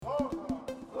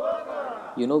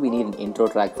You know we need an intro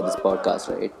track for this podcast,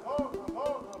 right?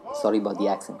 Sorry about the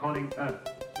accent.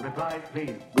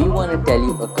 We want to tell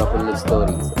you a couple of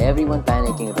stories. Everyone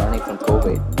panicking, running from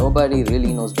COVID. Nobody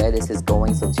really knows where this is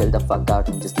going, so chill the fuck out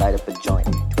and just light up a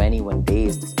joint. 21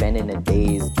 days to spend in a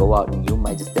daze. Go out and you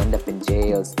might just end up in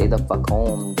jail. Stay the fuck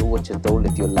home, do what you're told.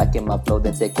 If you're liking my flow,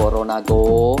 then say Corona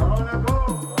go.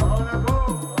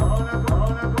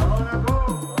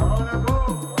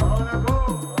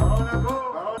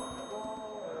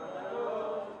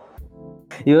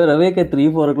 You were awake at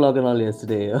 3-4 o'clock and all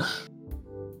yesterday.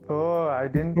 Oh, I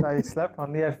didn't. I slept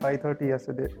only at 5:30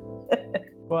 yesterday.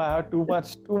 Oh, I had too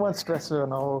much stress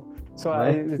now. So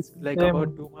it's like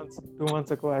about 2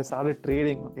 months ago, I started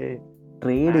trading. Okay.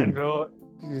 Trading? And bro,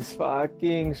 it's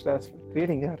fucking stressful.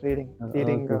 Trading.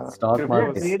 Trading. Stock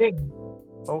market. Trading.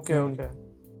 Okay.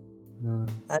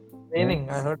 Trading.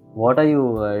 I heard. What are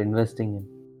you investing in?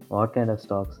 What kind of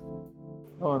stocks?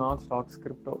 No, not stocks,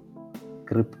 crypto.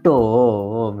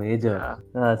 Crypto, major.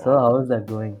 So how is that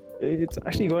going? It's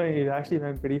actually going. It actually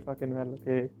went pretty fucking well.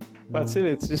 Okay, but still,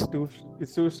 it's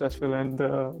too stressful. And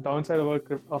the downside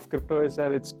of crypto is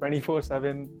that it's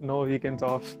 24/7, no weekends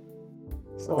off.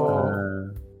 So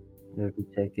you have to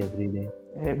check every day.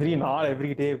 not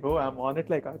every day, bro. I'm on it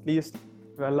like at least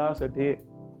 12 hours a day.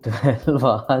 12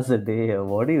 hours a day.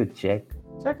 What do you check?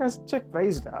 Check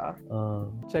price,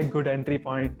 check good entry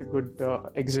point, good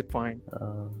exit point.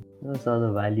 That's all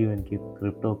the value in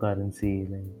cryptocurrency.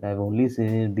 Like I've only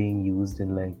seen it being used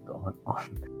in like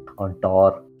on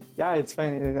Tor. Yeah, it's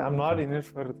fine. I'm not in it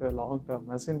for the long term.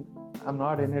 As in, I'm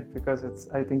not in it because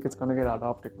I think it's gonna get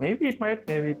adopted. Maybe it might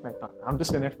not. I'm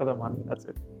just in it for the money. That's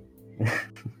it.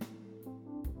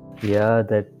 Yeah,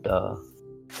 that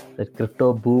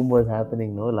crypto boom was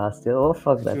happening, no, last year. Oh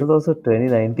fuck, that was also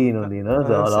 2019 only, no?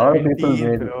 So a lot of people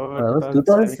made. That was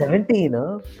 2017,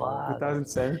 no? Fuck.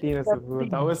 2017 is the boom.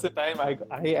 That was the time I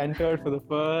entered for the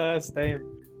first time,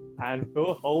 and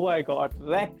bro, how I got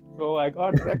wrecked, bro! I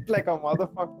got wrecked like a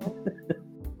motherfucker.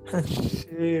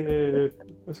 Shit,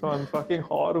 this one fucking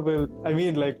horrible. I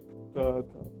mean, like bro,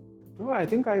 I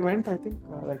think I went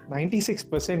like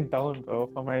 96% down, bro,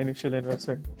 for my initial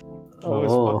investment. I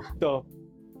was fucked up.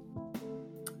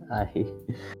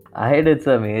 I did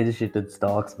some major shit with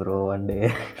stocks, bro, one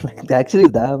day. Like actually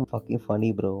damn fucking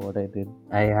funny, bro, what I did.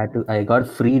 I got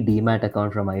free Demat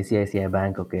account from ICICI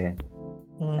Bank, okay.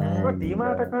 But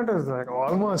Demat account is like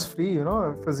almost free, you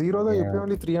know. For Zerodha, you pay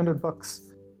only $300.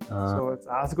 So it's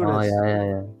as good as.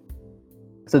 Yeah.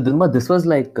 So this was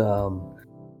like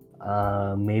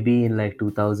maybe in like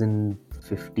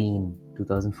 2015,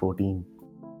 2014.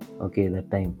 Okay, that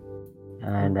time.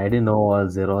 And I didn't know all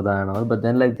Zerodha and all, but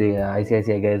then like the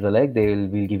ICICI guys were like, we'll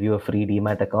give you a free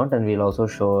Demat account and we'll also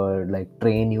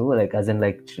train you, like as in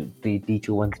like teach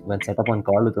you one set up one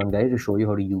call with one guy to show you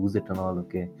how to use it and all.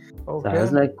 Okay. So I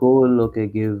was like, cool, okay,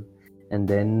 give. And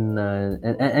then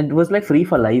and it was like free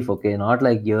for life, okay, not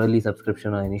like yearly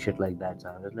subscription or any shit like that. So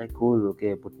I was like, cool,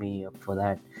 okay, put me up for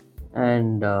that.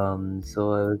 And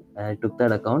so I took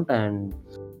that account, and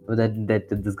that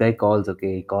this guy calls,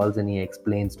 okay, he calls and he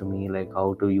explains to me like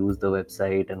how to use the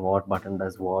website and what button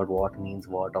does what means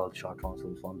what, all short forms,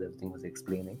 full forms, everything was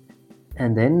explaining.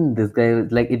 And then this guy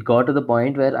was like, it got to the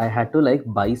point where I had to like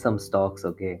buy some stocks,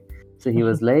 okay. So he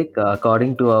was like,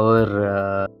 according to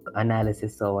our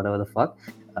analysis or whatever the fuck,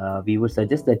 we would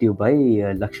suggest that you buy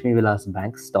Lakshmi Vilas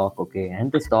Bank stock, okay.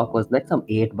 And the stock was like some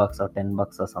 $8 or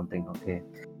 $10 or something, okay.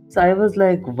 So I was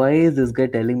like, why is this guy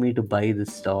telling me to buy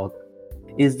this stock?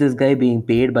 Is this guy being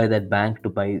paid by that bank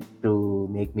to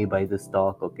make me buy the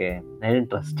stock? Okay, I didn't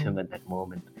trust him at that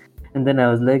moment. And then I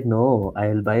was like, no,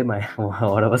 I'll buy my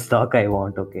whatever stock I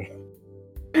want. Okay.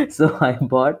 So I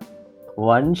bought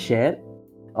one share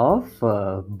of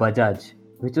Bajaj,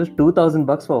 which was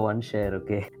 $2,000 for one share.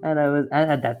 Okay. And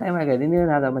at that time, like, I didn't even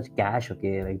have that much cash.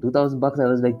 Okay, like $2,000, I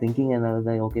was like thinking, and I was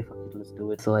like, okay, fuck it, let's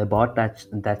do it. So I bought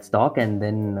that stock, and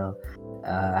then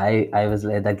I was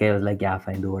like, that guy was like, yeah,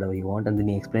 fine, do whatever you want. And then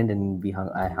he explained, and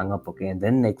I hung up. Okay. And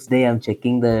then next day I'm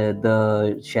checking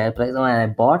the share price. Oh, and I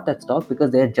bought that stock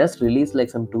because they had just released like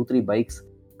some 2-3 bikes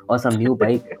or some new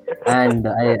bike, and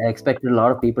I expected a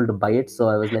lot of people to buy it. So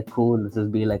I was like, cool, this will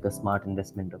be like a smart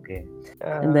investment. Okay.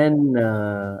 And then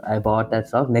I bought that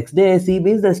stock. Next day I see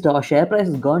the share price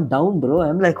has gone down, bro.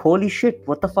 I'm like, holy shit,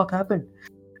 what the fuck happened?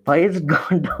 Why is it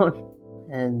gone down?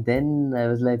 And then I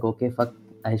was like, okay, fuck,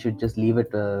 I should just leave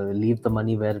the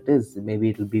money where it is.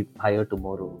 Maybe it'll be higher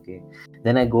tomorrow. Okay.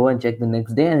 Then I go and check the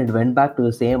next day, and it went back to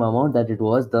the same amount that it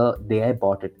was the day I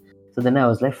bought it. So then I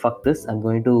was like, fuck this, I'm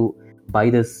going to buy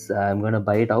this. I'm going to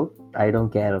buy it out. I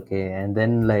don't care. Okay. And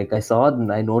then like I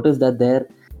noticed that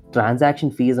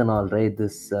transaction fees and all, right?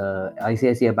 This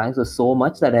ICICI banks was so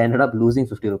much that I ended up losing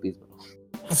 50 rupees, bro.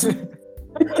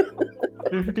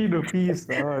 50 rupees.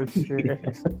 Oh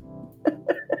shit.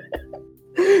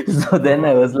 So then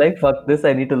I was like, fuck this,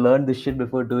 I need to learn this shit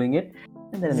before doing it.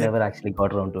 And then I never actually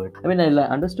got around to it. I mean, I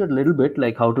understood a little bit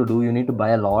like how to do. You need to buy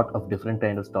a lot of different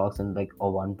kind of stocks in like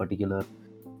one particular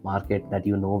market that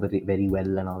you know very, very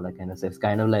well and all that kind of stuff. It's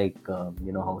kind of like,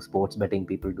 you know, how sports betting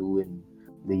people do in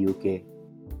the UK.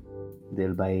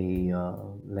 They'll buy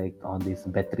like on this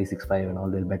Bet365 and all,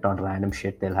 they'll bet on random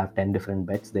shit. They'll have 10 different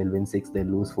bets. They'll win 6, they'll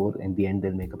lose 4. In the end,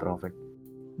 they'll make a profit.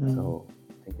 So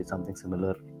I think it's something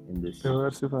similar in this.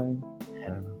 Diversifying. I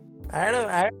don't know. I had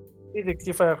a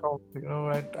 365 account. You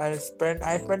know, I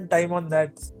spent time on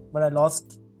that, but I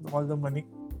lost all the money.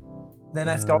 Then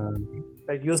I stopped.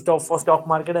 Like you stop for stock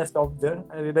market, I stopped there.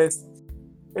 I realized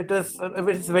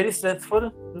it's very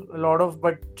stressful. A lot of,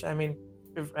 but I mean,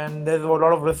 and there's a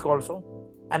lot of risk also.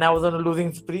 And I was on a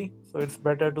losing spree, so it's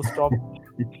better to stop.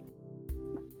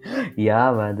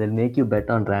 Yeah, man, they'll make you bet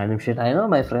on random shit. I know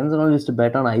my friends and all used to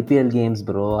bet on IPL games,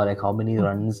 bro. Like how many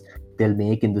runs they'll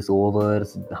make in this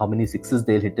overs, how many sixes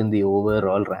they'll hit in the over,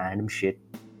 all random shit.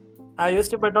 I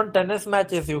used to bet on tennis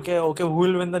matches. Okay, who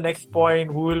will win the next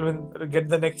point? Who will get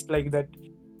the next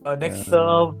next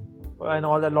serve, and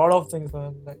all a lot of things,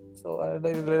 man. Like, so I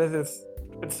realize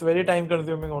it's very time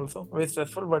consuming, also very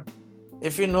stressful. But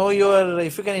if you know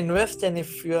if you can invest and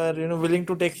if you are willing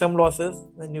to take some losses,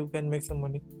 then you can make some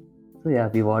money. So yeah,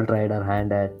 we've all tried our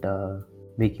hand at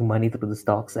making money through the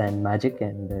stocks and magic,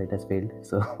 and it has failed.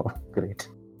 So great.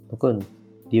 Mukund,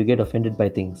 do you get offended by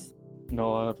things?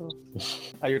 No.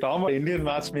 Are you talking about Indian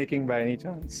matchmaking by any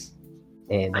chance?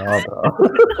 Hey, no, bro.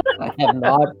 I have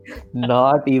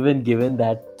not even given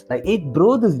that. Like,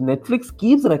 bro, this Netflix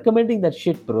keeps recommending that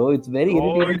shit, bro. It's very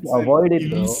irritating to avoid it,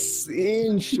 bro.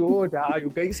 Insane show, yeah. You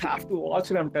guys have to watch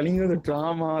it. I'm telling you, the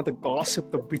drama, the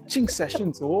gossip, the bitching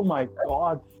sessions. Oh my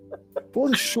god, bro,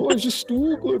 the show is just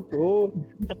too good, bro.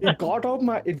 It got out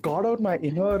my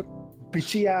inner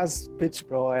bitchy ass bitch,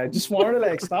 bro. I just wanted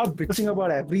to start bitching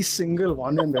about every single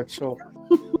one in that show.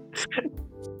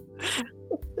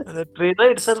 The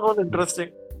trailer itself was interesting.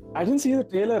 I didn't see the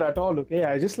trailer at all, okay?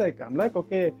 I'm like,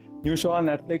 okay, new show on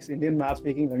Netflix, Indian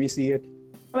matchmaking, let me see it.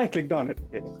 And I clicked on it,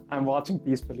 okay? I'm watching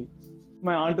peacefully.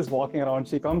 My aunt is walking around,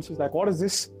 she comes, she's like, what is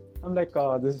this? I'm like,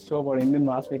 this is a show about Indian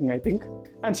matchmaking, I think.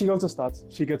 And she also starts,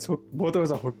 she gets hooked, both of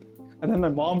us are hooked. And then my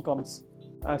mom comes,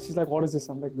 she's like, what is this?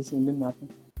 I'm like, this is Indian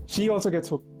matchmaking. She also gets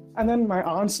hooked. And then my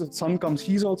aunt's son comes,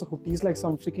 he's also hooked. He's like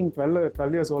some freaking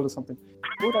 12 years old or something.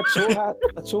 Dude,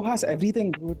 that show has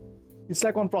everything, dude. It's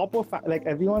like on proper, like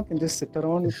everyone can just sit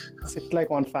like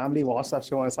one family, watch that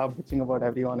show and start bitching about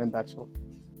everyone in that show.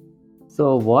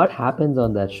 So what happens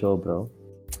on that show, bro?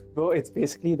 Bro, it's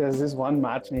basically, there's this one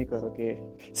matchmaker, okay?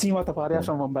 Seema Taparia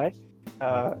from Mumbai.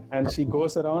 And she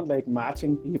goes around like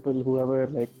matching people, whoever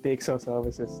like takes her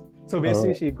services. So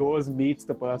basically she goes, meets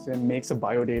the person, makes a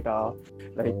biodata,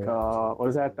 like what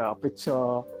is that,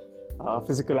 picture,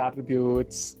 physical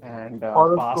attributes, and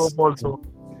past also.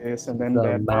 Yes, and then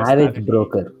the marriage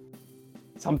broker.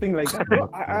 Something like that.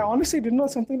 I honestly didn't know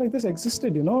something like this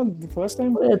existed, the first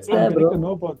time it's there, bro. To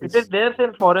know about this. It is there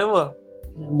since forever.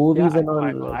 Movies and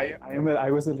all. I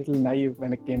was a little naive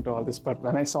when it came to all this, but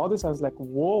when I saw this, I was like,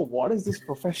 whoa, what is this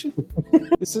profession?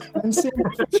 This is an insane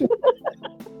profession.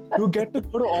 You get to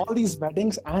go to all these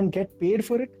weddings and get paid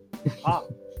for it? You have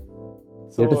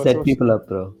to set people up,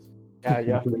 bro.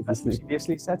 Yeah. She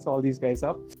basically sets all these guys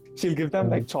up. She'll give them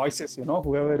like choices,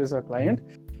 whoever is her client.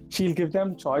 She'll give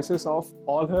them choices of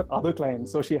all her other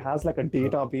clients. So she has like a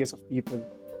database of people.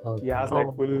 She has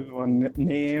like full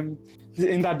name.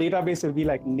 In that database, it'll be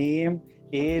like name,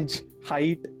 age,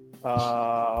 height,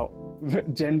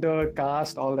 gender,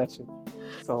 caste, all that shit.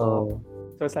 So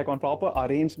it's like on proper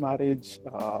arranged marriage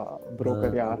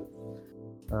broker, yeah.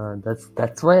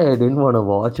 That's why I didn't want to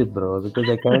watch it, bro, because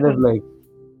I kind of like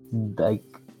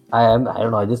I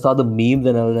don't know. I just saw the memes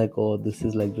and I was like, oh, this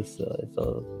is like this.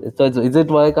 Is it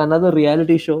like another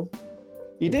reality show?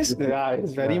 It is,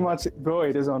 it's very much, bro.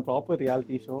 It is on proper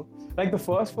reality show. Like the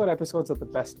first 4 episodes are the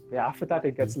best. After that,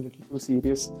 it gets a little too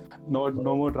serious. No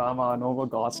more drama, no more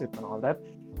gossip and all that.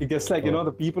 It gets like,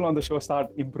 the people on the show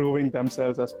start improving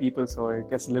themselves as people, so it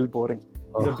gets a little boring.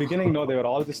 In the beginning, they were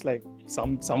all just like,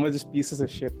 some were just pieces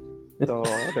of shit. So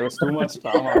there was too much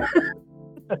drama.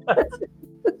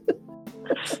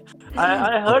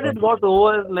 I heard it got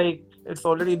over, like it's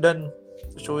already done.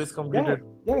 The show is completed.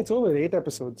 Yeah, it's over 8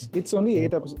 episodes. It's only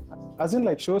 8 episodes. As in,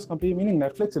 like, show is complete, meaning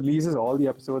Netflix releases all the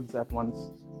episodes at once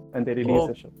when they release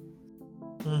the show.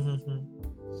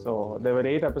 So there were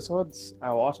 8 episodes.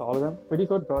 I watched all of them. Pretty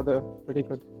good, brother. Pretty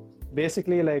good.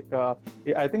 Basically, like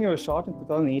I think it was shot in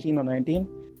 2018 or 19,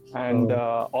 and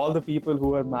all the people who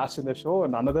were matched in the show,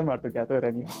 none of them are together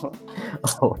anymore.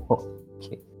 Oh,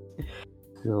 okay.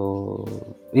 So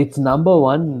it's number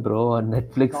 1, bro, on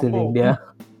Netflix in Number India.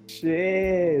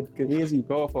 Shit, crazy,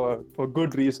 bro, for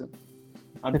good reason.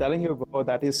 I'm telling you, bro,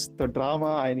 that is the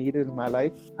drama I needed in my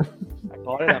life. I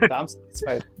got it. I'm damn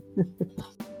satisfied.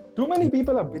 Too many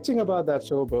people are bitching about that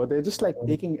show, bro. They're just like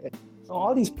taking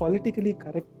all these politically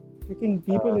correct freaking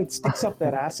people. It sticks up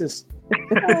their asses.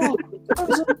 Oh,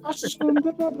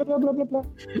 blah, blah, blah, blah, blah, blah.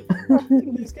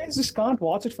 These guys just can't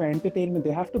watch it for entertainment.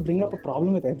 They have to bring up a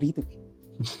problem with everything.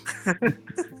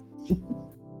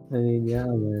 I mean, yeah,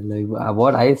 man. Like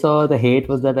what I saw, the hate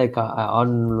was that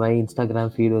on my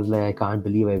Instagram feed was like, I can't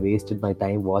believe I wasted my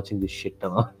time watching this shit.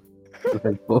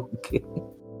 Like, okay.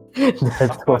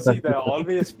 Of course, see, there are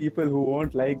always people who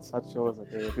won't like such shows.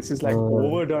 Okay, this is like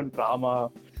overdone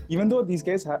drama. Even though these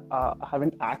guys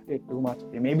haven't acted too much,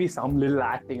 okay? Maybe some little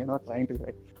acting, trying to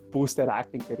like boost their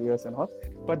acting careers and all.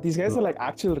 But these guys are like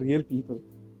actual real people,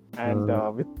 and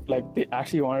with like they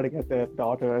actually wanted to get their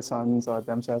daughters, sons, or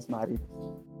themselves married.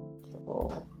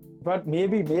 So, but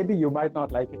maybe you might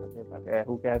not like it. Okay, but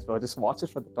who cares? Bro? Just watch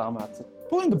it for the drama.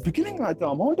 Bro, in the beginning, the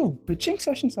amount of bitching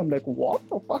sessions, I'm like, what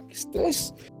the fuck is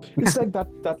this? It's like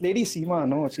that lady Seema,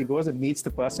 no, she goes and meets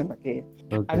the person, okay,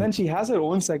 and then she has her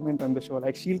own segment on the show.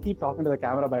 Like she'll keep talking to the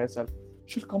camera by herself.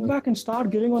 She'll come back and start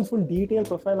giving one full detailed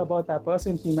profile about that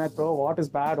person she met, bro. What is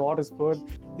bad? What is good?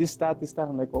 This, that.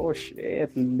 I'm like, oh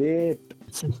shit, late.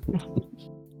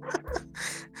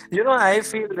 I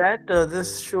feel that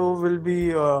this show will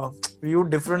be viewed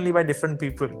differently by different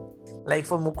people. Like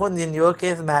for Mukund, in your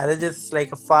case, marriage is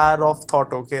like a far off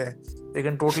thought, okay? They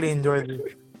can totally enjoy this.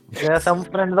 There are some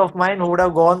friends of mine who would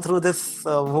have gone through this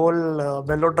whole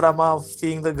melodrama of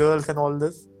seeing the girls and all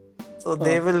this. So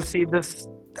they will see this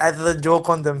as a joke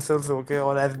on themselves, okay?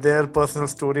 Or as their personal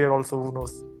story also, who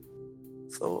knows?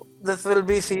 So this will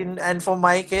be seen. And for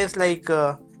my case, like,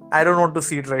 I don't want to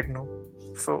see it right now.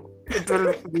 So it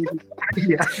will be,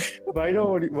 yeah. Why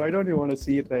don't you want to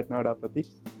see it right now, Dapati?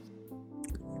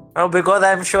 Oh, because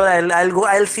I'm sure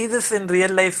I'll see this in real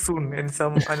life soon, in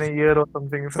a year or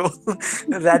something. So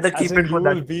rather keep it for you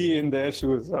that. will be in their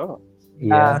shoes, huh?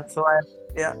 Yeah.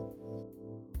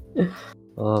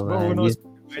 Oh, But man. who knows?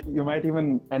 You might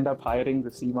even end up hiring the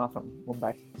Seema from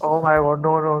Mumbai. Oh my god,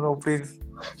 no, please.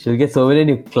 She'll get so many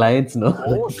new clients, no?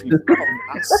 Oh, she's got a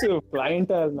massive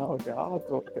clientele now. Yeah,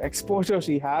 the exposure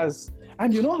she has.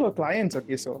 And her clients,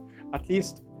 okay, so at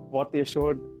least what they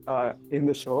showed in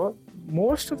the show,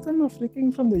 most of them are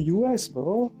freaking from the US,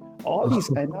 bro. All these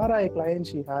NRI clients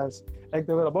she has. Like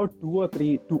there were about two, I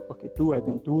think,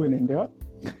 two in India.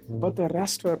 But the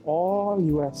rest were all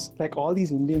US. Like all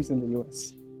these Indians in the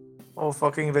US. Oh,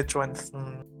 fucking rich ones.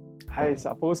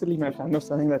 Supposedly my friend was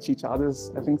saying that she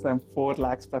charges, I think, some 4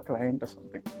 lakhs per client or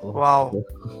something. Wow.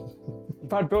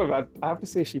 But bro, I have to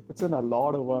say she puts in a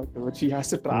lot of work, dude. She has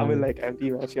to travel like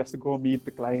everywhere. She has to go meet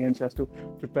the client. She has to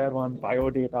prepare one bio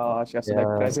data. She has to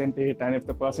like present it. And if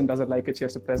the person doesn't like it, she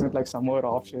has to present like some more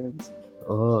options.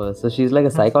 Oh, so she's like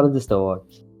a psychologist or what?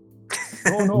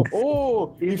 No.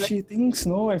 Oh, if she thinks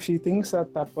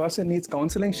that person needs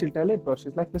counseling, she'll tell it, bro.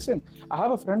 She's like, listen, I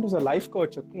have a friend who's a life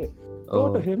coach, okay?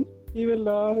 Go to him. He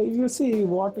will see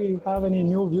what you have any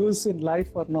new views in life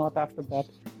or not after that.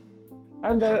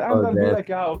 And they'll be like,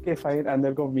 yeah, okay, fine. And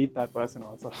they'll go meet that person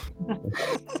also.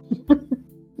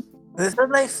 This is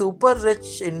like super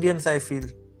rich Indians, I feel.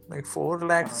 Like 4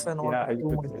 lakhs and all. Yeah,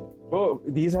 you could say. Bro,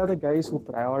 these are the guys who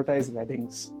prioritize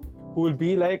weddings. Who will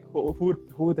be like,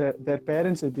 who their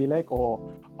parents will be like,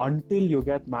 oh, until you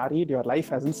get married, your life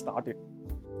hasn't started.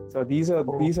 So these are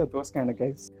those kind of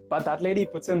guys. But that lady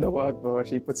puts in the work, bro.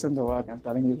 She puts in the work. I'm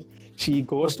telling you. She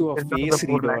goes to a face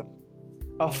reader.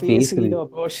 A face reader,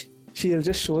 bro. She'll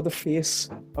just show the face,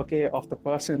 okay, of the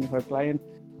person, her client,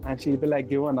 and she'll be like,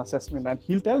 give an assessment, and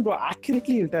he'll tell, bro,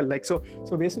 accurately he'll tell. Like so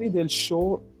basically they'll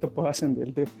show the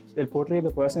person, they'll portray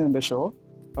the person in the show.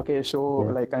 Okay,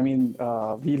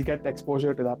 we'll get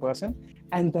exposure to that person,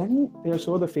 and then they'll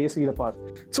show the face reader part.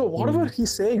 So whatever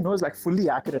he's saying, is like fully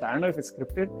accurate. I don't know if it's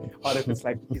scripted or if it's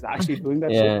like he's actually doing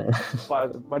that shit.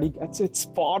 But he gets it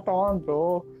spot on,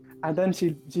 bro. And then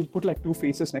she'll put like 2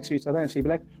 faces next to each other, and she'll be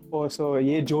like, oh, so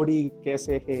ye jodi kaise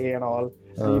hai and all.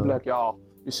 And he'll be like, yeah,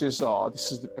 this is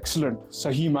excellent,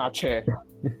 sahi match hai.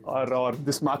 or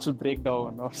this match will break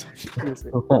down or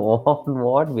something.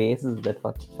 What base is that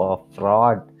for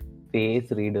fraud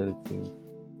face reader? It seems.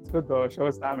 It's good though.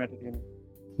 Shows damn entertaining.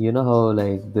 You know how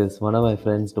like this one of my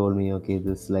friends told me, okay,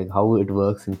 this like how it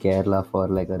works in Kerala for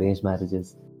like arranged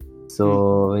marriages.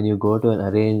 So when you go to an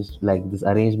arranged like this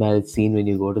arranged marriage scene, when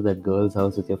you go to that girl's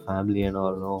house with your family and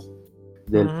all, no,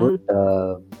 they'll put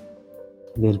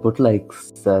Mm-hmm. they'll put like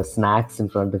snacks in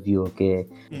front of you. Okay,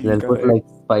 they'll put Correct. like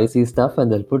spicy stuff and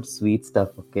they'll put sweet stuff.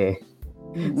 Okay,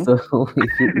 Mhm. so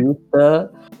if you eat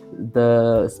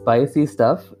the spicy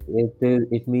stuff,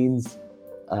 it means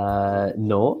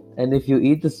no, and if you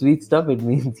eat the sweet stuff, it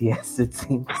means yes. It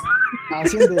seems.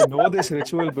 As in, they know this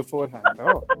ritual beforehand.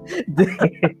 Oh,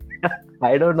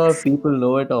 I don't know if people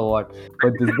know it or what,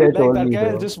 but this guy like told that me, guy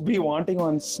will bro. just be wanting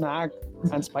one snack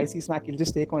and spicy snack. He'll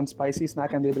just take one spicy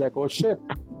snack and they'll be like, "Oh shit,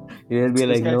 He'll be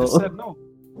this like, guy just no, said no."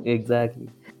 exactly.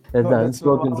 That's No, the that's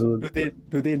so. unspoken rule.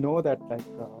 Do they know that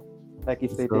like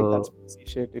if they take that So, spicy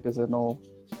shit, it is a no,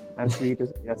 and sweet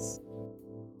is a yes.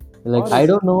 like, Or is it?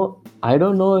 I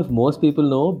don't know if most people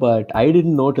know, but I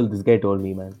didn't know till this guy told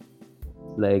me, man.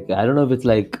 Like, I don't know if it's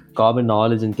like common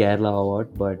knowledge in Kerala or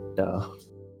what, but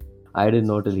I didn't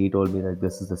know till he told me that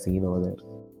this is the scene over there.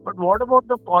 But what about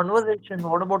the conversation?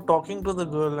 What about talking to the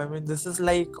girl? I mean, this is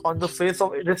like on the face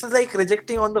of this is like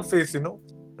rejecting on the face, you know.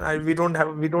 We don't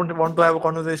want to have a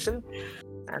conversation,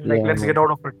 and like Yeah, let's get man.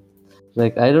 out of it.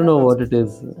 Like, I don't Yeah, know that's what it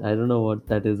is. I don't know what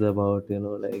that is about, you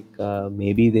know. Like,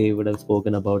 maybe they would have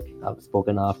spoken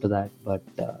after that. But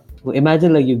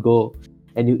imagine, like, you go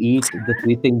and you eat the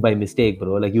sweet thing by mistake,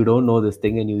 bro. Like, you don't know this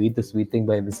thing and you eat the sweet thing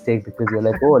by mistake because you're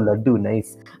like, oh, laddu,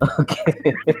 nice.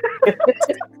 Okay.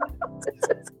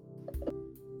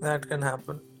 That can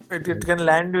happen. It can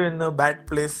land you in a bad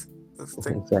place. This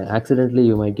thing. So accidentally,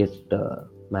 you might get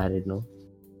married, no?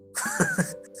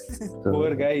 poor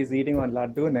So, guy is eating one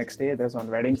laddu. Next day, there's one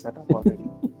wedding set up already.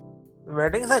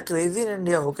 Weddings are crazy in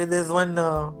India. Okay, there's one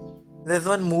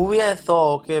movie I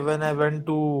saw. Okay, when I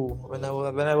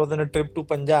was on a trip to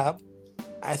Punjab,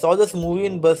 I saw this movie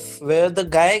in bus where the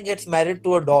guy gets married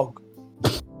to a dog.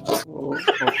 Oh,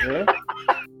 okay.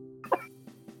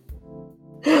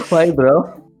 why,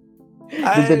 bro? Did the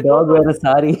I dog don't know. wear a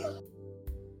sari?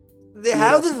 They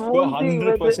have this Bro, whole thing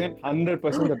where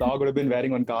 100%, the dog would have been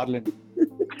wearing one garland.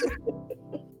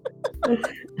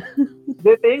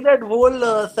 they take that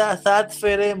whole Sat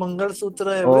Fere, Mangal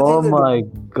Sutra, everything Oh they do. my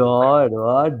god,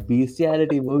 what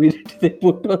bestiality movie did they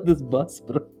put on this bus,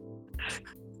 bro?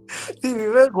 See, we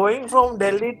were going from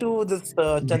Delhi to this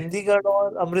Chandigarh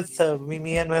or Amritsar,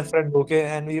 me and my friend, okay,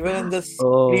 and we were in this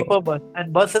Oh, sleeper bus,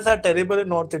 and buses are terrible in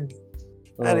North India.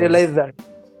 I oh, realized that.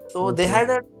 So they okay. had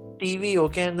a TV,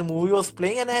 okay, and the movie was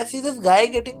playing, and I see this guy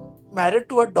getting married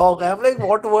to a dog. I'm like,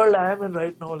 what world I am in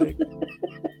right now? Like,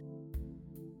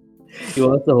 You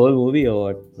watched the whole movie or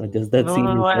what? Or just that no, scene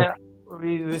no, you no. saw?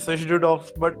 We switched it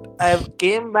off, but I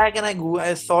came back and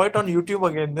I saw it on YouTube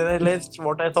again. Then I realized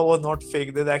what I thought was not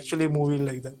fake. There's actually a movie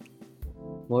like that.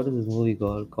 What is this movie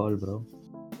called, bro?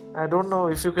 I don't know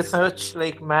if you can search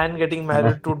like man getting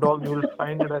married to dog, you will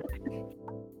find it.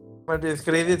 But these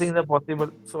crazy things are possible.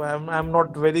 So I'm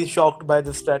not very shocked by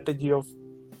the strategy of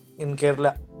in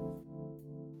Kerala.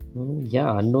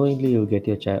 Yeah, unknowingly you get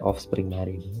your offspring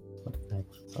married. What is that?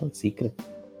 Sounds secret.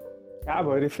 Yeah,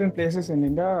 but different places in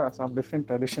India, some different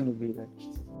tradition will be there.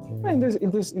 In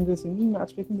this Indian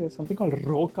matchmaking, there's something called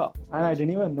Roka, and I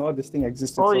didn't even know this thing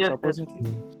existed. Oh So yes,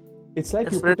 supposedly, it's like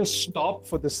It's you very- put a stop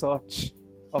for the search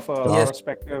of a Yes.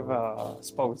 prospective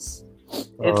spouse.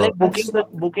 it's like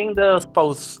booking the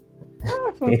spouse.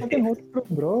 Yeah, for a fucking hotel room,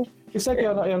 bro. It's like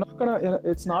you're not gonna.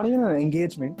 It's not even an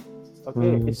engagement.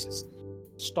 Okay, it's just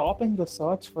stopping the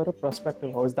search for a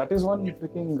prospective house. That is one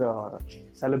freaking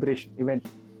celebration event.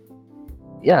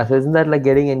 Yeah, so isn't that like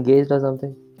getting engaged or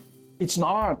something? It's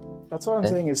not. That's what I'm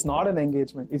saying. It's not an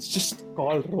engagement. It's just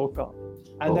called Roka,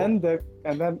 and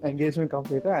then engagement comes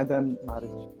later, and then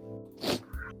marriage.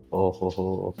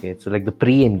 Okay. So like the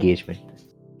pre-engagement.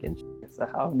 Yes, I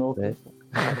have no clue.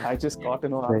 I just got to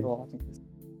know after watching this.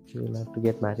 You'll have to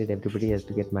get married. Everybody has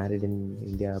to get married in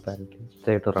India apparently.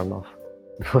 Try to run off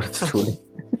before it's too late.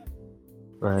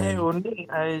 Hey, only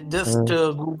I just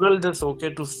googled this,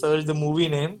 okay, to search the movie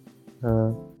name,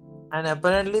 and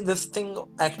apparently this thing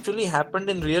actually happened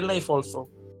in real life also.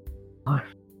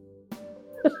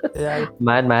 Yeah,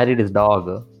 Man married his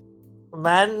dog.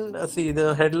 see,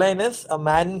 the headline is a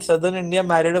man in southern India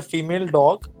married a female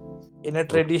dog in a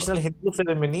traditional Hindu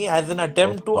ceremony as an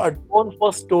attempt to atone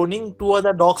for stoning two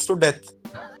other dogs to death.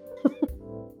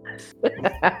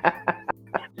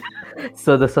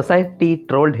 So the society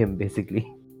trolled him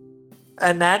basically.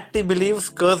 An act he believes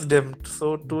cursed him.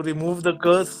 So to remove the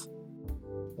curse,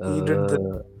 he did this.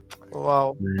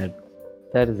 Wow.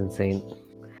 That is insane.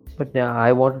 But yeah,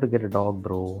 I wanted to get a dog,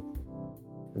 bro.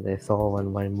 They saw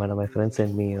one of my friends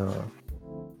sent me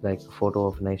like a photo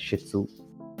of a nice Shih Tzu.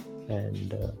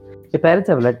 And your parents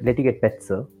have let you get pets,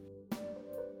 sir?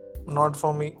 Not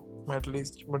for me, at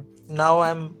least. But now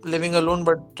I'm living alone,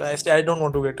 but I don't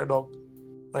want to get a dog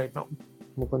right now.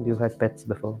 Mukund, you've had pets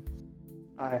before.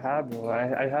 I have, bro.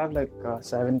 I have like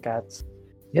 7 cats.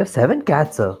 You have 7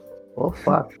 cats, sir. Oh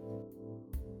fuck.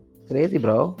 Crazy,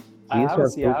 bro. We I used have to a,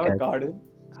 have see, 2 I have a cats. garden.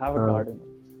 I have a garden.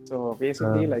 So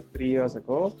basically, like 3 years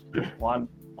ago, one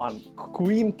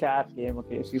queen cat came.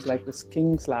 Okay, she's like this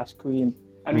king / queen,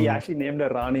 and we actually named her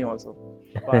Rani also.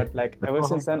 But like ever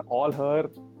since then, all her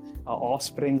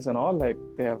offsprings and all, like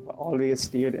they have always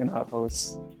stayed in our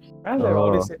house, and they've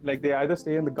always like they either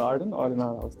stay in the garden or in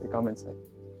our house. They come inside.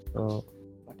 Oh.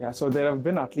 But yeah, so there have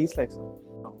been at least like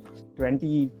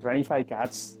 20-25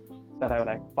 cats that have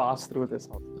like passed through this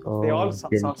house. They all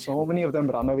so many of them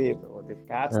run away, bro. The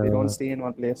cats, they don't stay in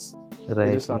one place. Right.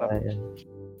 They just run away.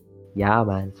 Yeah,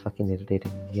 man, it's fucking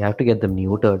irritating. You have to get them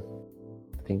neutered.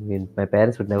 I think my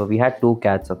parents would never. We had 2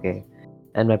 cats, okay,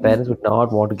 and my parents would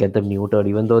not want to get them neutered,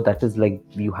 even though that is like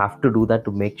you have to do that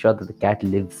to make sure that the cat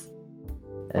lives.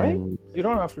 And you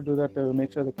don't have to do that to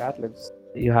make sure the cat lives.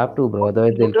 You have to, bro.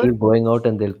 Otherwise, they'll keep going out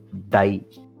and they'll die.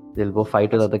 They'll go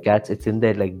fight with other cats. It's in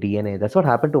their like DNA. That's what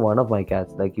happened to one of my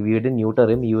cats. Like if you didn't neuter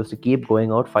him, he used to keep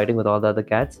going out fighting with all the other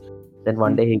cats. Then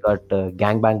one day he got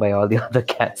gangbanged by all the other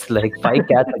cats. Like 5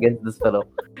 cats against this fellow,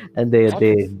 and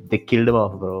they killed him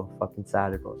off, bro. Fucking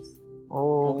sad it was.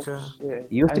 Oh, okay.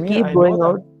 He used to keep going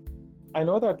out. I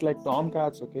know that like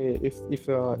tomcats, okay, if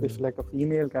like a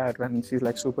female cat when she's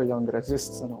like super young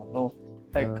resists and all, no,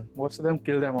 like most of them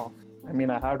kill them off. I mean,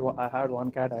 I had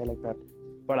one cat I like that,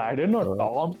 but I didn't know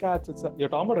tomcats. You're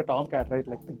talking about a tomcat, right?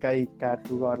 Like the guy cat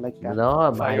who got like cat.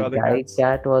 No, my guy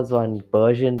cat was one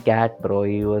Persian cat, bro.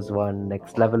 He was one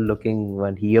next level looking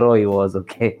one hero. He was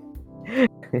okay.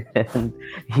 And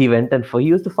he went and he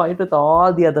used to fight with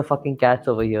all the other fucking cats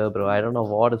over here, bro. I don't know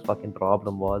what his fucking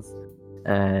problem was.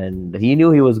 And he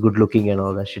knew he was good looking and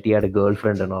all that shit. He had a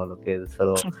girlfriend and all. Okay,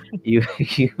 so he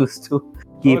used to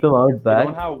keep him out back.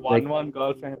 They don't have one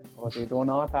girlfriend, or they do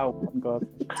not have one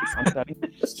girlfriend. I'm telling you,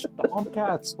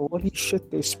 tomcats, holy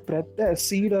shit, they spread their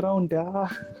seed around. Yeah,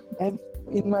 and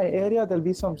in my area there'll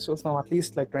be some at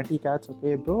least like 20 cats.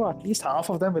 Okay, bro, at least half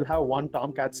of them will have one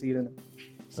tomcat seed in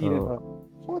her.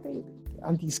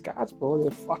 And these cats, bro,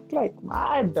 they fuck like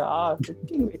mad.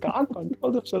 They can't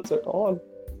control themselves at all.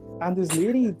 And this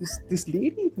lady,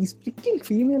 these freaking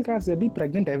female cats, they'll be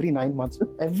pregnant every 9 months.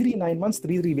 Every 9 months,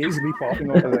 3 babies will be popping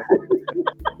out of them.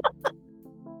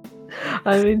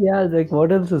 I mean, yeah, like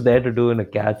what else is there to do in a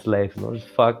cat's life? No,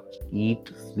 fuck,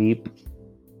 eat, sleep.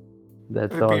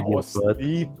 That's all.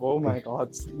 Sleep. Oh my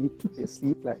god, sleep. They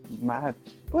sleep like mad.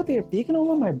 But they have taken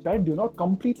over my bed,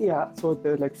 completely. So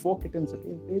there's like 4 kittens.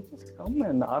 Okay, they just come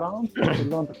and around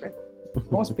chill on the bed.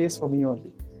 No space for me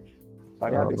only.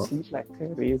 But yeah, they sleep like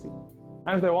crazy.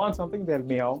 And if they want something, they'll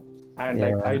meow. And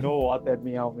like I know what that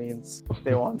meow means.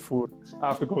 They want food. I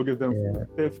have to go give them food.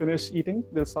 They'll finish eating,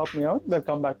 they'll stop meowing, they'll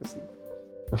come back to sleep.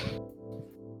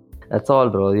 That's all,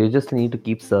 bro. You just need to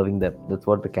keep serving them. That's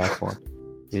what the cats want.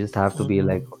 You just have to be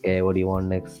like, okay, what do you want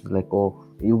next? Like,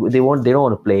 they don't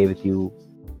want to play with you.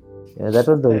 Yeah, that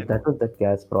was the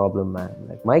cat's problem, man.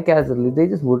 Like my cats, they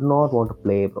just would not want to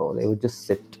play, bro. They would just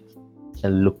sit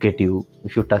and look at you.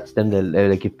 If you touch them, they'll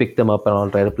like, you pick them up and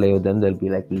I'll try to play with them, they'll be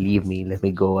like, leave me, let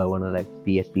me go, I want to like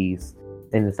be at peace.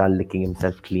 Then he'll start licking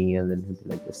himself clean and then he'll be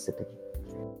like just sitting.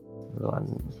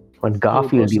 One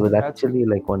Garfield, he was actually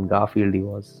like one Garfield, he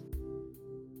was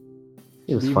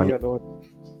funny.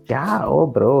 Yeah, oh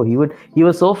bro, he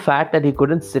was so fat that he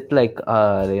couldn't sit like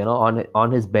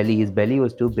on his belly. His belly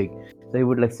was too big, so he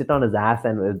would like sit on his ass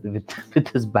and with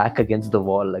his back against the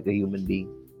wall like a human being.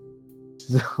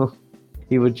 So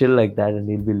he would chill like that and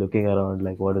he'll be looking around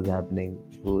like, what is happening?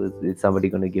 Is somebody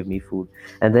going to give me food?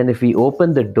 And then if we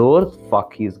open the door,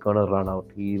 fuck, he's going to run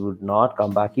out. He would not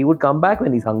come back. He would come back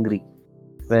when he's hungry.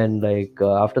 When like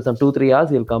after some 2-3 hours,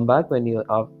 he'll come back when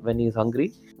he's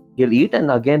hungry. He'll eat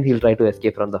and again he'll try to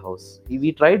escape from the house.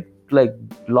 We tried like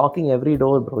locking every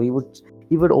door, bro. He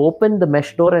would open the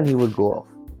mesh door and he would go off.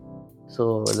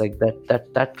 So like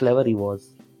that clever he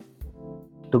was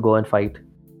to go and fight,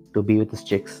 to be with his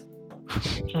chicks.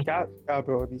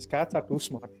 Bro, these cats are too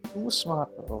smart,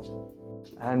 bro.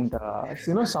 And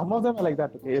some of them are like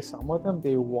that. Okay, some of them,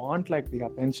 they want like the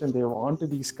attention, they want to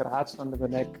be scratched under the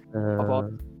neck.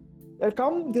 They'll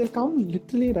come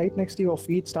literally right next to your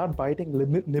feet, start biting,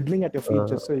 nibbling at your feet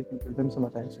just so you can give them some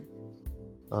attention.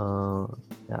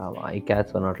 Yeah, my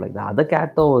cats were not like that. The other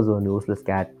cat though was a useless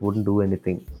cat, wouldn't do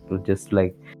anything. It was just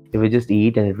like, It would just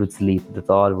eat and it would sleep. That's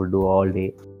all it would do all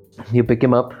day. You pick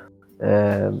him up.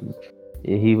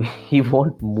 He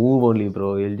won't move only,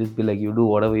 bro. He'll just be like, you do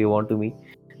whatever you want to me.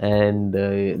 And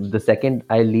the second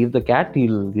I leave the cat,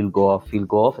 he'll go off. He'll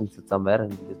go off and sit somewhere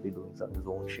and he'll just be doing his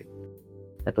own shit.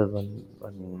 That was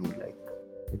one movie. Like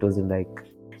it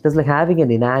was like having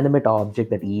an inanimate object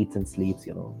that eats and sleeps.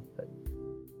 It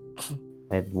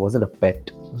wasn't a pet.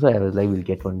 So I was like, we'll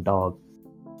get one dog.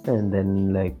 And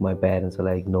then like my parents were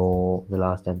like, no, the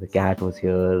last time the cat was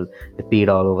here, they peed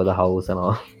all over the house and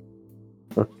all.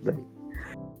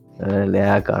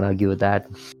 Yeah, I can't argue with that.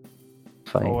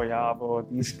 Fine. Oh yeah, bro.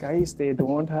 These guys, they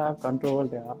don't have control.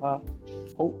 They are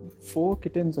 4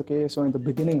 kittens. Okay, so in the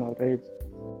beginning, alright,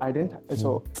 I didn't.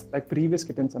 So like previous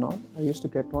kittens and all, I used to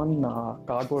get one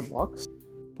cardboard box,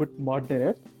 put mud in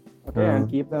it, okay, and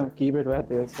keep it where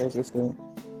they are staying.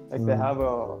 Like they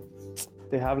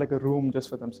have like a room just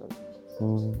for themselves.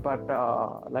 But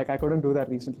like I couldn't do that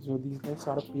recently, so these guys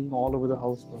started peeing all over the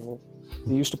house, bro.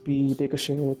 They used to pee, take a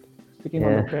shit, picking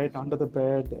on the bed, under the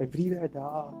bed, everywhere.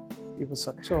 It was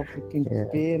such a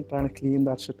freaking pain trying to clean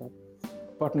that shit up.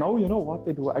 But now you know what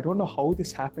they do. I don't know how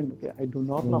this happened. Okay, I do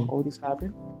not know how this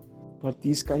happened. But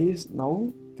these guys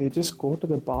now, they just go to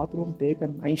the bathroom, take a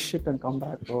nice shit, and come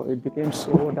back, bro. It became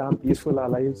so damn peaceful, our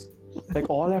lives. Like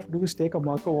all I have to do is take a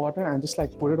mug of water and just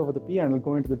like put it over the pee and it'll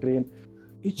go into the drain.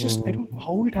 It just I don't know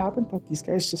how it happened, but these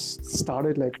guys just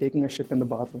started like taking a shit in the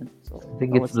bathroom. So I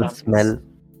think it's the smell.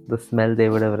 The smell they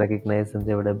would have recognized and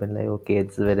they would have been like, okay,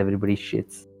 it's where everybody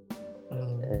shits.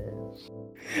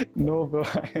 No, bro.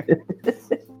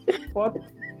 What?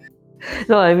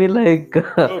 No, I mean like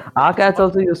our cats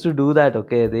also used to do that.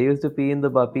 Okay, they used to pee and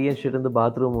shit in the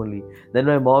bathroom only. Then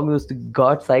my mom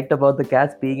got psyched about the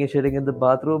cats peeing and shitting in the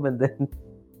bathroom, and then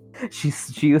she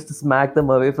used to smack them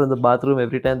away from the bathroom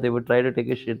every time they would try to take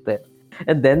a shit there,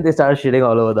 and then they started shitting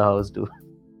all over the house too.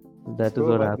 That is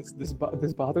what happened.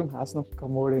 This bathroom has no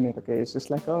commode in it. Okay, it's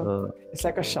just like it's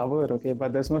like a shower. Okay,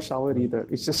 but there's no shower either.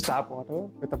 It's just tap water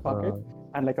with a bucket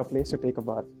and like a place to take a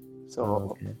bath.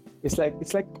 So it's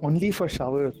like only for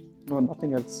shower, no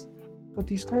nothing else. But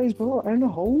these guys, bro, I don't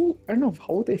know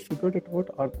how they figured it out,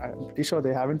 or I'm pretty sure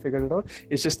they haven't figured it out.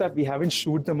 It's just that we haven't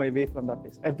shooed them away from that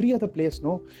place. Every other place,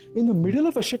 no. In the middle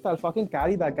of a shit, I'll fucking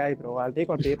carry that guy, bro. I'll take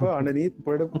on paper underneath,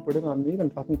 put it on me,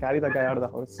 and fucking carry that guy out of the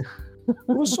house. It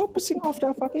was so pissing off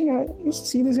that I used to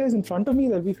see these guys in front of me,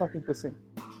 they'll be fucking pissing.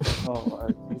 Oh,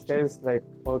 these guys like,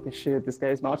 okay, shit, this guy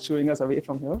is not shooing us away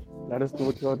from here. Let us do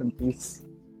it here in peace.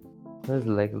 There's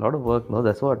like a lot of work, no?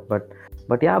 That's what.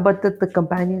 But yeah, but the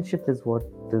companionship is what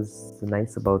is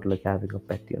nice about like having a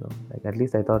pet, Like at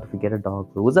least I thought if we get a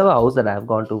dog, whoever house that I've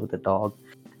gone to with a dog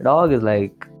is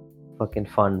like fucking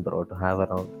fun, bro, to have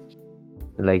around.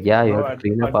 Like you have to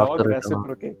clean up after it.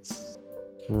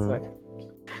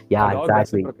 Yeah,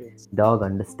 exactly. Dog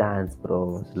understands,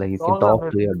 bro. Like you can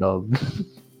talk to your dog.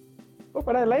 Oh,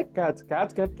 but I like cats.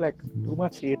 Cats get like too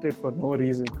much hatred for no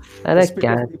reason. I like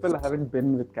cats. People haven't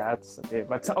been with cats. Okay,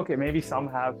 but maybe some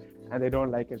have and they don't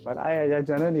like it. But I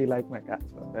generally like my cats.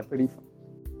 Bro. They're pretty fun.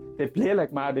 They play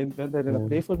like mad. When they're in a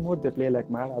playful mood, they play like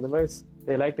mad. Otherwise,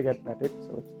 they like to get petted.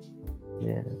 So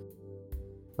yeah,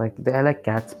 like I like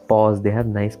cats' paws. They have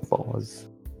nice paws.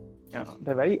 Yeah,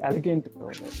 they're very elegant,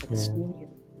 bro.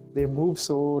 They move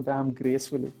so damn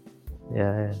gracefully.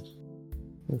 Yeah.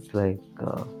 It's like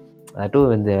I do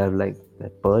when they have like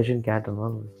that Persian cat and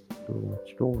all.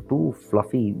 Too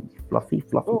fluffy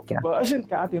cat. Persian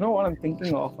cat, you know what I'm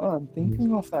thinking of? I'm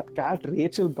thinking of that cat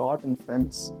Rachel got in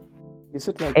Friends. Is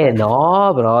it like Hey,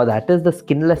 no, bro. That is the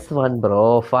skinless one,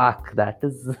 bro. Fuck. That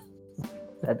is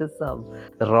some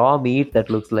raw meat that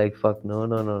looks like fuck. No.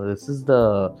 This is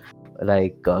the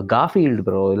like Garfield,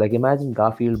 bro. Like imagine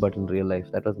Garfield but in real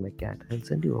life. That was my cat. I'll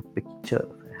send you a picture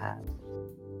if I have.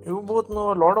 You both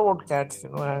know a lot about cats,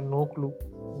 I had no clue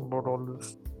about all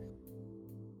this.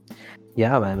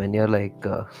 Yeah, man, when you're like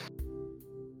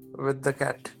with the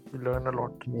cat, you learn a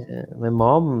lot. Yeah, my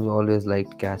mom always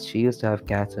liked cats. She used to have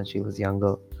cats when she was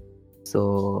younger.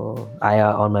 So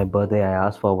on my birthday I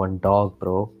asked for one dog,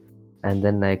 bro. And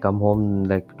then I come home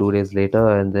like 2 days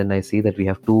later and then I see that we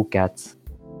have 2 cats.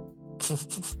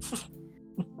 It's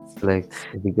like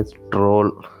the biggest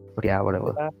troll. But yeah,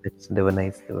 whatever. They were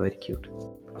nice. They were very cute.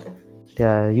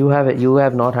 Yeah, you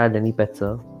have not had any pets,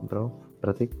 bro,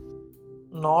 Pratik?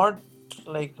 Not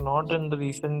in the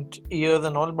recent years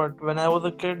and all, but when I was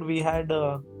a kid, we had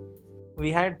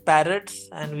parrots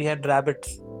and we had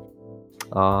rabbits.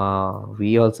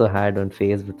 We also had one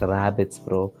phase with rabbits,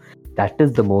 bro. That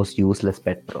is the most useless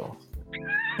pet, bro.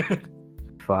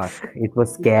 Fuck, it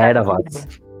was scared of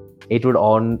us. it would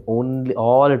only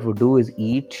all it would do is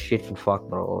eat shit and fuck,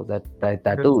 bro.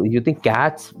 That too. You think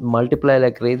cats multiply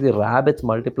like crazy? Rabbits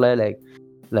multiply like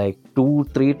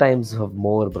 2-3 times of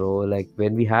more, bro. Like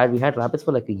when we had rabbits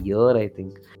for like a year, I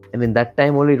think, and in that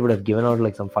time only it would have given out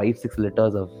like some 5-6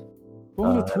 litters of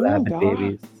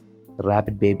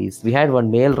rabbit babies. We had one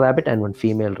male rabbit and one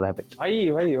female rabbit. Why?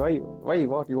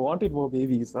 What? You wanted more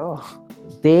babies? Oh.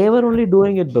 They were only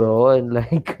doing it, bro, and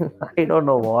like I don't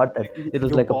know what. It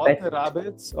was You like a bought pet. the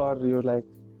rabbits, or you like?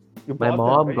 You My bought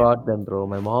mom them, right? got them, bro.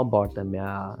 My mom bought them,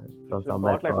 yeah, from You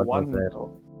somewhere. bought like God one. knows where. Bro.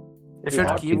 If You you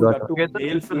had keep to got got together, male,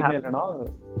 it will female, happen. and all.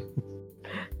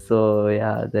 So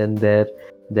yeah, then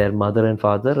their mother and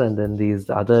father, and then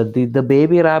the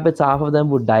baby rabbits, half of them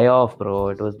would die off, bro.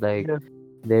 It was like Yeah.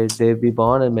 they'd be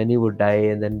born and many would die,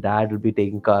 and then dad would be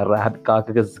taking rabbit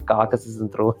carcasses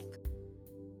and throw.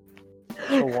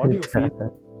 So what do you feed?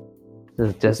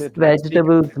 It's just it like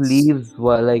vegetables, chickens? leaves.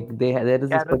 Well, like there is this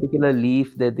Carrot. particular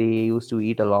leaf that they used to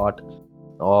eat a lot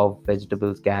of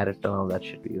vegetables, carrot, and all that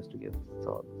shit we used to give.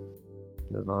 So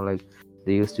like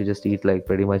they used to just eat like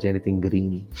pretty much anything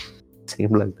green.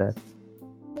 Seemed like that.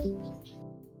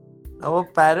 Our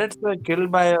parrots were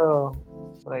killed by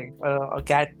a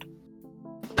cat.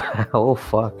 Oh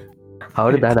fuck!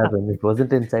 How did that happen? It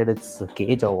wasn't inside its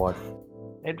cage or what?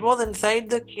 It was inside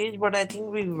the cage, but I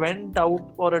think we went out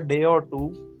for a day or two.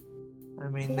 I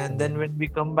mean, and then when we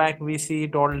come back, we see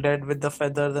it all dead with the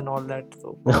feathers and all that.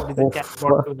 So probably the Oh, cat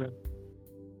got to them.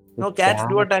 No, cats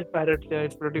do Cat. attack parrots. Yeah,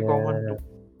 it's pretty common too.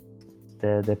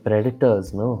 They're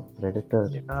predators, no? Predator.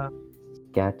 Yeah.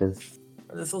 Cat is.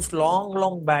 This was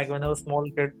long back when I was a small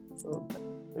kid. So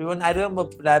even I remember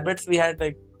rabbits. We had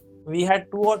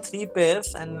 2 or 3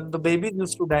 pairs, and the babies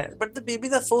used to die. But the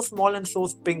babies are so small and so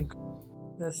pink.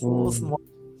 They're so small.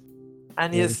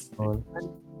 And very yes, small.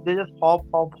 they just hop.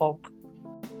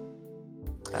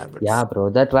 Rabbits. Yeah, bro.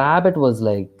 That rabbit was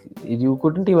like you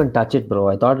couldn't even touch it, bro.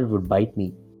 I thought it would bite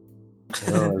me.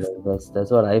 That's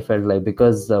what I felt like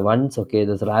because once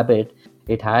this rabbit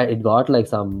it got like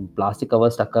some plastic cover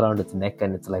stuck around its neck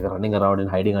and it's like running around and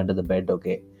hiding under the bed.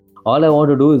 Okay, all I want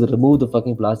to do is remove the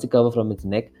fucking plastic cover from its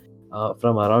neck,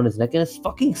 from around its neck, and it's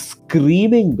fucking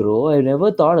screaming, bro. I never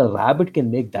thought a rabbit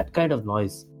can make that kind of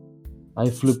noise. I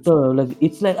flipped out, like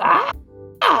it's like ah!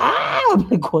 I'm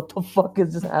like, what the fuck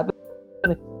is this happening?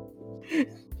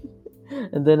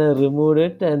 And then I removed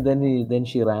it, and then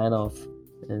she ran off.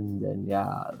 And then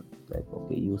like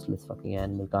okay, useless fucking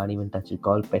animal, can't even touch it.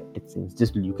 Call pet, it seems.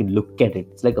 Just you can look at it.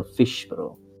 It's like a fish,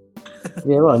 bro.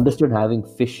 We ever understood having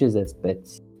fishes as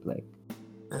pets? Like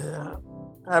Yeah.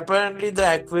 Apparently,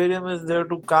 the aquarium is there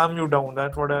to calm you down.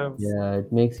 That's what I've. yeah,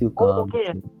 it makes you Oh, calm.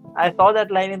 okay. I saw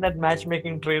that line in that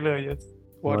matchmaking trailer. Yes.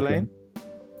 What What line?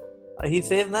 He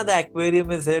says na the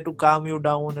aquarium is there to calm you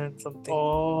down and something.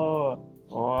 Oh,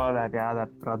 that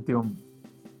Pradyum.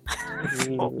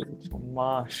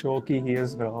 Ma, shoky he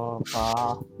is, bro.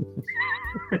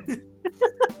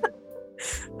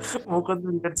 Mukund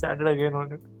will get started again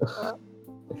on it.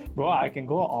 Bro, I can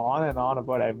go on and on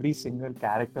about every single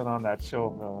character on that show,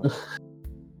 bro.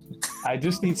 I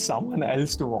just need someone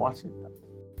else to watch it.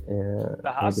 Yeah,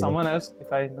 To have someone else,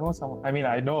 if I know someone, I mean,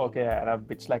 I know, okay, I have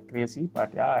bitch like crazy,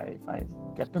 but yeah, if I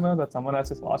get to know that someone else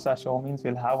has watched that show, means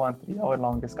we'll have one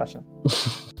 3-hour-long discussion.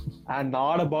 And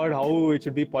not about how it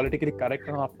should be politically correct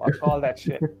or not. Fuck all that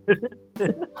shit.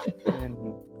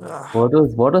 What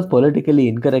was politically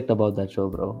incorrect about that show,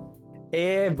 bro?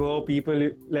 Hey, bro,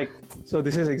 people like, so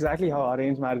this is exactly how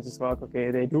arranged marriages work, okay?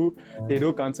 They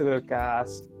do consider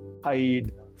caste,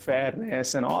 height,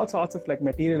 fairness, and all sorts of like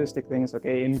materialistic things,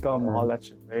 okay? Income, all that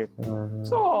shit, right?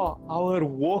 So our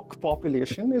woke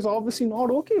population is obviously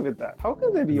not okay with that. How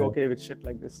can they be okay with shit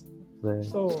like this? Right.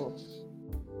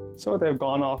 So they've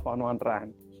gone off on one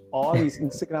rant. All these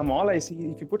Instagram, all I see,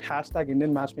 if you put hashtag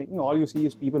Indian matchmaking, all you see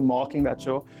is people mocking that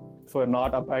show for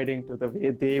not abiding to the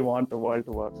way they want the world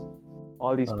to work.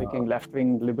 All these freaking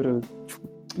left-wing liberal.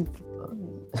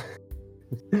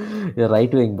 You're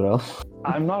right wing, bro.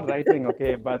 I'm not right-wing,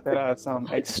 okay, but there are some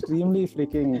extremely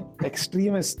freaking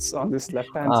extremists on this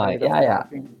left-hand side. Yeah.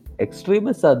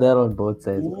 Extremists are there on both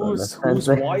sides. Whose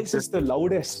voice is the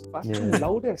loudest? Fucking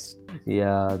loudest.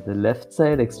 Yeah, the left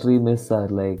side extremists are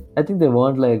like, I think they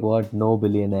want like what, no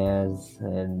billionaires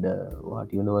and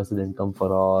what, universal income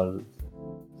for all.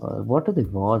 What do they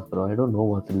want, bro? I don't know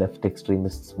what the left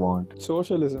extremists want.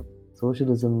 Socialism.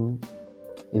 Socialism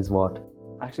is what?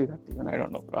 Actually, that even I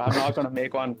don't know, bro. I'm not gonna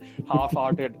make one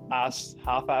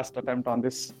half-assed attempt on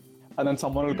this. And then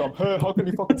someone will come, hey, how can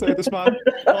you fucking say this, man?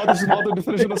 Oh, this is not the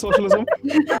definition of socialism.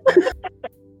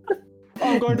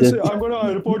 I'm going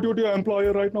to report you to your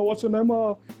employer right now. What's your name?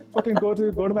 Fucking go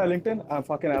to my LinkedIn. I'm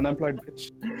fucking unemployed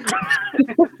bitch.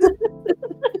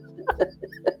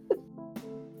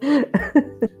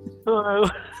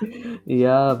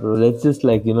 Yeah, bro. Let's just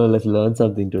let's learn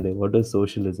something today. What does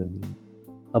socialism mean?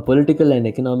 A political and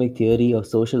economic theory of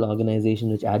social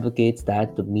organization which advocates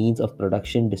that the means of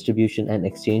production, distribution, and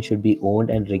exchange should be owned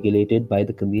and regulated by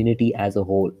the community as a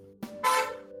whole.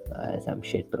 Some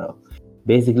shit, bro.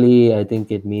 Basically, I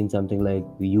think it means something like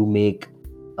you make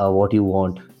what you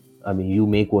want. I mean, you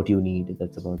make what you need.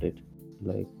 That's about it.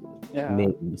 Like,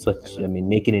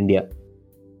 make in India.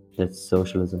 That's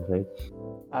socialism, right?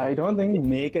 I don't think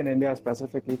Make in India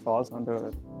specifically falls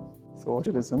under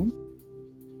socialism,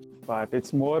 but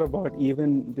it's more about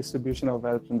even distribution of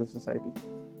wealth in the society.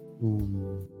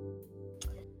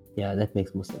 Yeah, that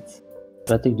makes more sense.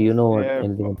 Pratik, do you know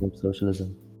anything about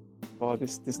socialism? Oh,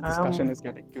 this discussion is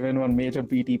getting given one major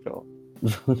BT, bro.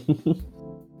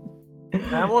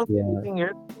 I'm also thinking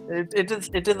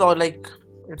it is all like,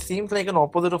 it seems like an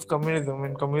opposite of communism.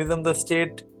 In communism, the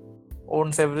state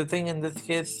owns everything. In this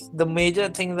case, the major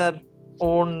things are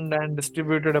owned and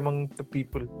distributed among the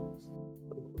people.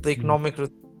 The economic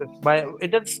resources.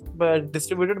 It is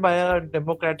distributed by a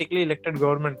democratically elected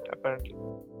government, apparently.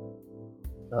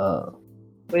 So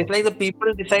it's like the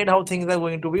people decide how things are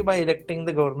going to be by electing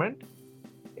the government.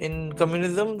 In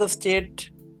communism, the state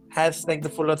has like the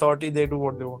full authority. They do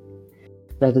what they want.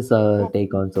 That is a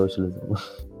take on socialism.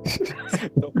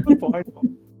 The whole point of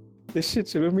this shit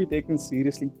shouldn't be taken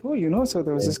seriously. Bro, so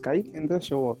there was this guy in the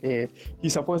show, okay? He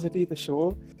supposedly, the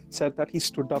show said that he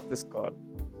stood up this girl.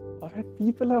 Alright,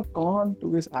 people have gone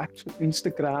to his actual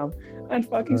Instagram and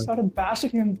fucking started bashing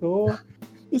him, bro.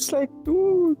 It's like,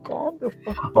 dude, calm the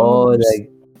fuck down. Oh, like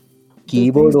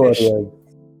keyboard warrior.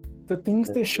 The things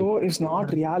they show is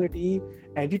not reality.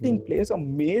 Editing plays a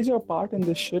major part in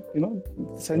this shit,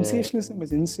 Sensationalism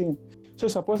is insane. So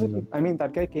supposedly,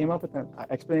 that guy came up with an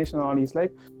explanation on, he's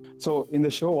like, so in the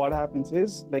show, what happens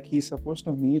is, like, he's supposed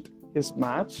to meet his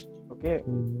match, okay,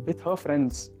 with her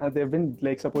friends. And they've been,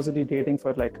 like, supposedly dating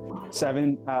for, like,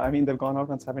 7, they've gone out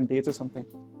on 7 dates or something.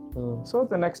 So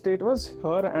the next date was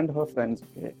her and her friends,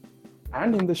 okay.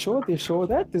 And in the show, they show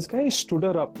that this guy stood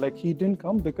her up. Like, he didn't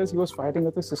come because he was fighting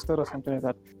with his sister or something like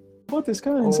that. But this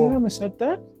guy on Instagram has said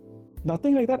that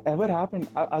nothing like that ever happened.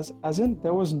 As in,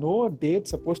 there was no date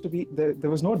supposed to be, there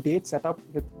was no date set up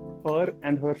with her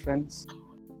and her friends.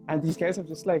 And these guys have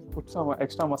just, like, put some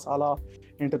extra masala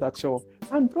into that show.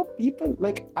 And bro, people,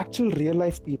 like, actual real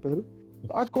life people,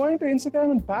 are going to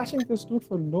Instagram and bashing this dude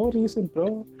for no reason,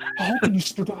 bro. How can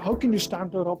you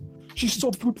stand her up? She's so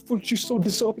beautiful. She's so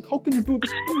deserving. How can you do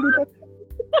this? How can you do that?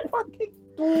 Fucking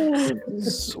dude, this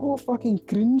is so fucking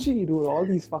cringy, dude. All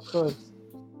these fuckers.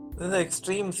 This is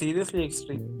extreme. Seriously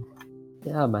extreme.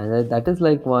 Yeah, man. That is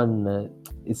like one.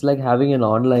 It's like having an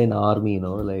online army,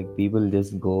 Like people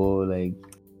just go like.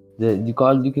 You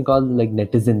can call them like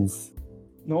netizens.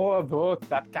 No, bro.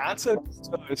 That cancer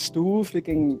is too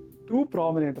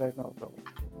prominent right now, bro.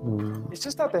 It's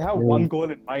just that they have one goal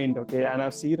in mind, okay? And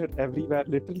I've seen it everywhere.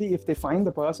 Literally, if they find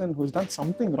the person who's done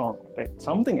something wrong, right?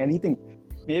 Anything.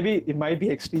 Maybe it might be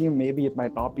extreme, maybe it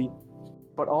might not be.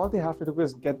 But all they have to do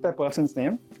is get that person's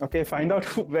name, okay? Find out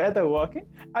where they're working,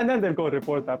 and then they'll go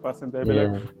report that person. They'll be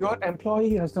like, your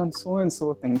employee has done so and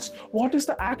so things. What is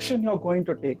the action you're going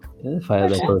to take? Fire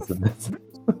that person.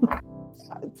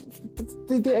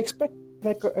 They expect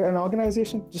like an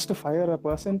organization just to fire a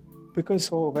person because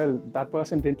that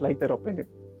person didn't like their opinion.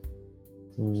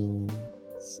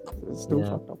 It's too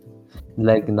fucked up.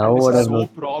 Like now, and what is so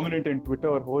prominent in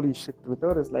Twitter. Holy shit,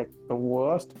 Twitter is like the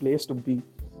worst place to be.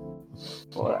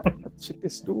 That shit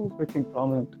is too freaking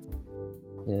prominent.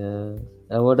 Yeah,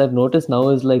 and what I've noticed now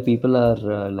is like people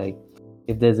are like,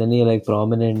 if there's any like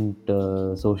prominent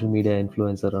social media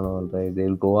influencer and all, right,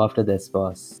 they'll go after their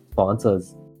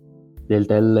sponsors. They'll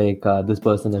tell like this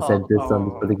person has said this on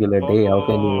this particular day. How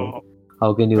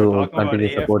can you continue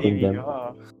supporting them?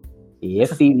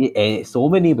 AFTV, so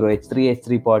many, bro.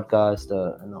 H3 podcast,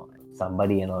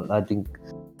 somebody and all. I think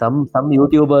some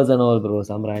YouTubers and all, bro.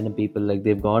 Some random people, like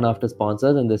they've gone after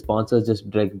sponsors, and the sponsors just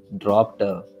dropped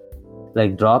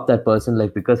that person,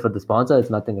 like, because for the sponsor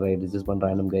it's nothing, right? It's just one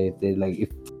random guy. If they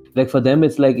if for them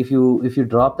it's like if you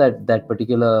drop that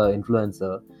particular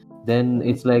influencer, then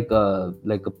it's like a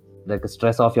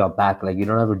stress off your back. Like you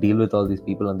don't have to deal with all these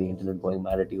people on the internet going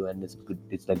mad at you, and it's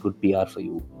like good PR for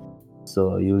you.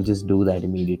 So you'll just do that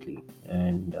immediately,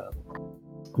 and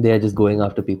they are just going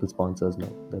after people's sponsors now.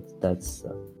 That's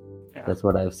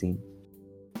what I've seen.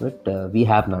 But we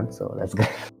have none, so that's good.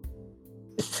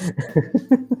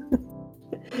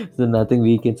 So nothing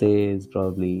we can say is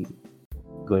probably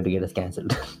going to get us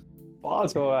cancelled.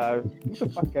 Also, who the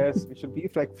fuck cares? We should be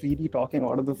like freely talking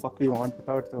whatever the fuck we want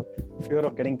without the fear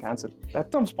of getting cancelled.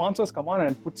 Let some sponsors come on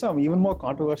and put some even more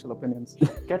controversial opinions.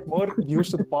 Get more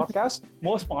views to the podcast,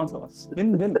 more sponsors.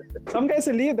 Win-win. Some guys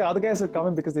will leave, the other guys will come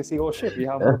in because they see, oh shit, we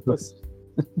have more of this.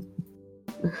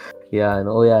 Yeah,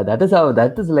 no, yeah, that is like,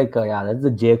 that's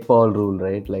the Jake Paul rule,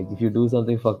 right? Like, if you do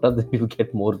something fucked up, then you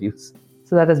get more views.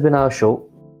 So that has been our show.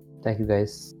 Thank you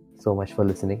guys so much for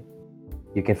listening.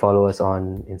 You can follow us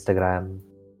on Instagram,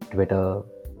 Twitter,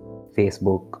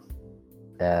 Facebook,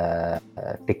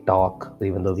 TikTok,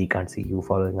 even though we can't see you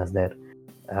following us there.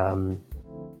 And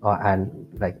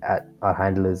like our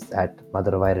handle is at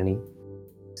Mother of Irony.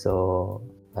 So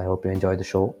I hope you enjoy the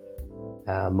show.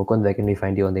 Mukund, where can we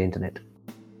find you on the internet?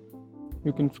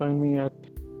 You can find me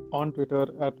on Twitter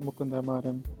at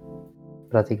MukundMRM.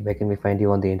 Pratik, where can we find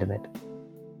you on the internet?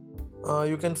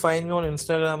 You can find me on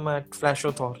Instagram at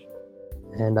Flashothor.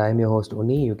 And I'm your host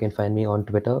Uni. You can find me on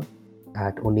Twitter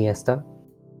at Uniesta.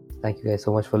 Thank you guys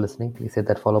so much for listening. Please hit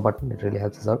that follow button. It really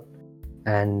helps us out.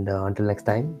 And until next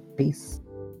time, peace.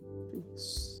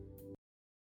 Peace.